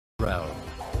realm.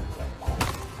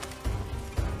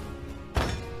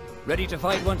 Ready to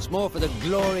fight once more for the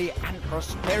glory and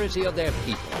prosperity of their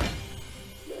people.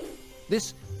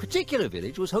 This particular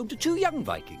village was home to two young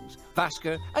Vikings,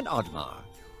 Vasker and OddMar,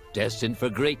 destined for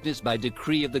greatness by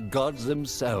decree of the gods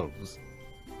themselves.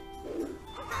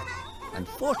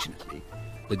 Unfortunately,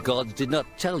 the gods did not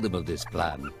tell them of this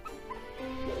plan.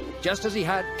 Just as he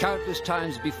had countless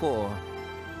times before,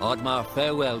 OddMar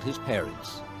farewelled his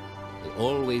parents. They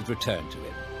always returned to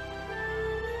him.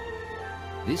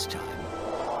 This time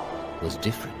was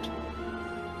different.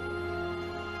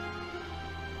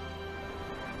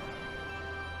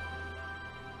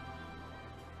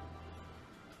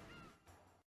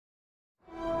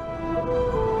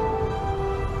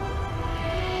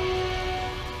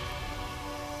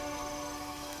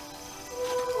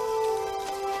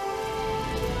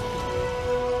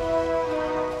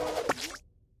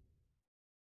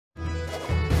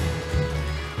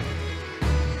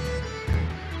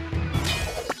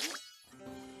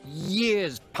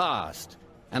 Years passed,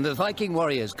 and the Viking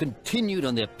warriors continued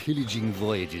on their pillaging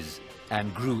voyages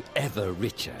and grew ever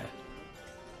richer.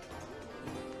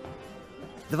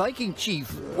 The Viking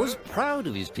chief was proud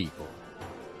of his people,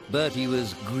 but he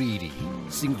was greedy,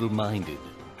 single-minded.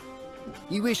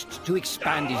 He wished to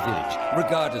expand his village,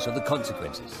 regardless of the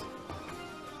consequences.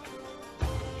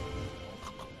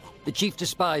 The chief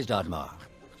despised OddMar.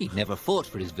 He'd never fought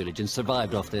for his village and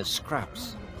survived off their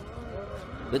scraps.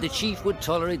 But the chief would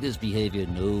tolerate this behavior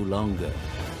no longer.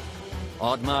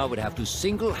 OddMar would have to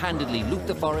single-handedly loot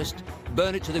the forest,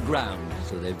 burn it to the ground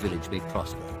so their village may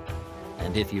prosper.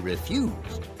 And if he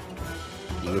refused,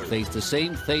 he would face the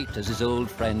same fate as his old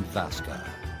friend Vasker.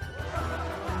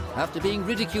 After being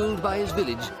ridiculed by his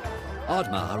village,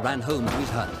 OddMar ran home to his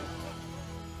hut.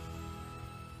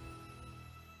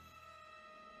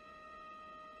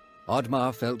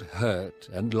 OddMar felt hurt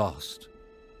and lost.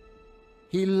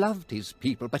 He loved his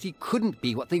people, but he couldn't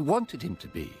be what they wanted him to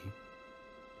be.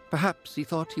 Perhaps he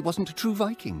thought he wasn't a true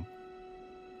Viking.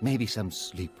 Maybe some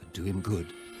sleep would do him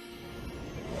good.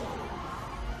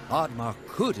 OddMar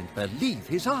couldn't believe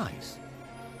his eyes.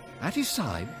 At his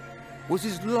side was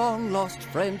his long-lost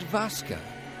friend Vasker.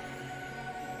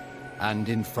 And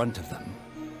in front of them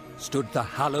stood the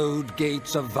hallowed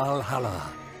gates of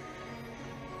Valhalla.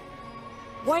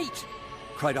 "Wait!"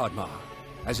 cried OddMar,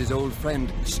 as his old friend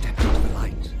stepped into the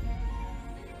light.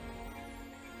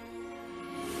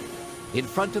 In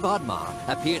front of OddMar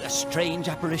appeared a strange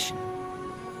apparition,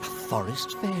 a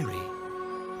forest fairy.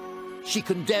 She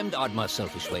condemned OddMar's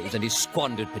selfish ways and his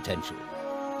squandered potential.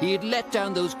 He had let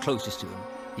down those closest to him.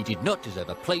 He did not deserve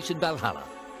a place in Valhalla.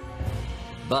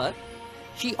 But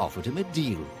she offered him a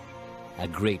deal, a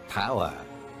great power.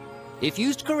 If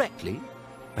used correctly,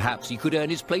 perhaps he could earn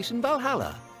his place in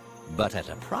Valhalla, but at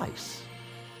a price.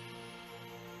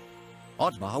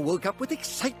 OddMar woke up with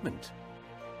excitement.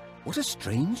 What a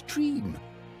strange dream.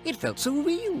 It felt so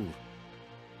real.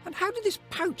 And how did this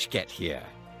pouch get here?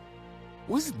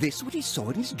 Was this what he saw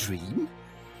in his dream?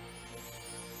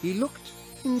 He looked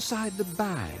inside the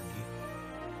bag.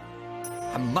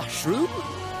 A mushroom?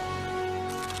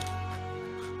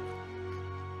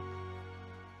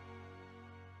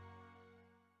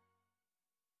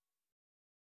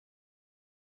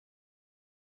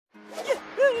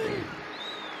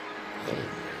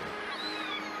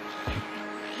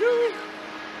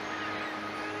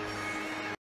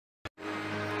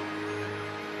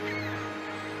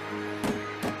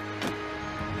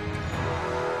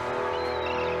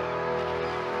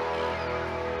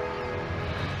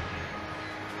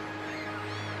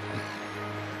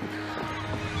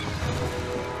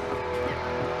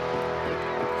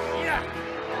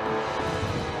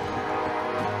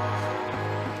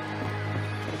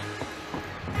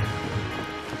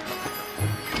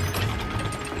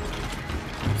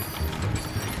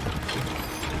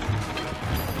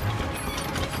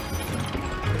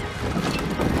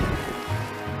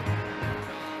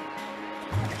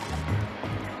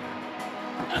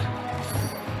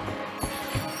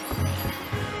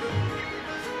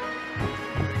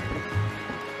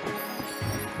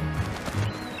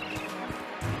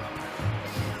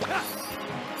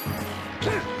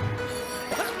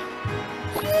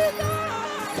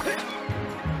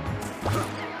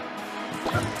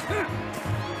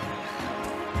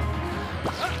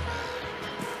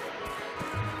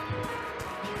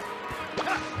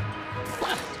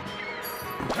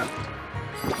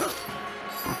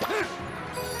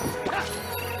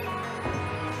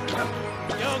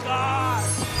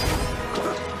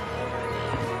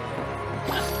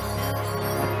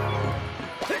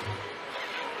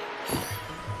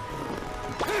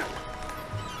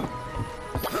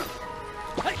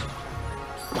 Hey!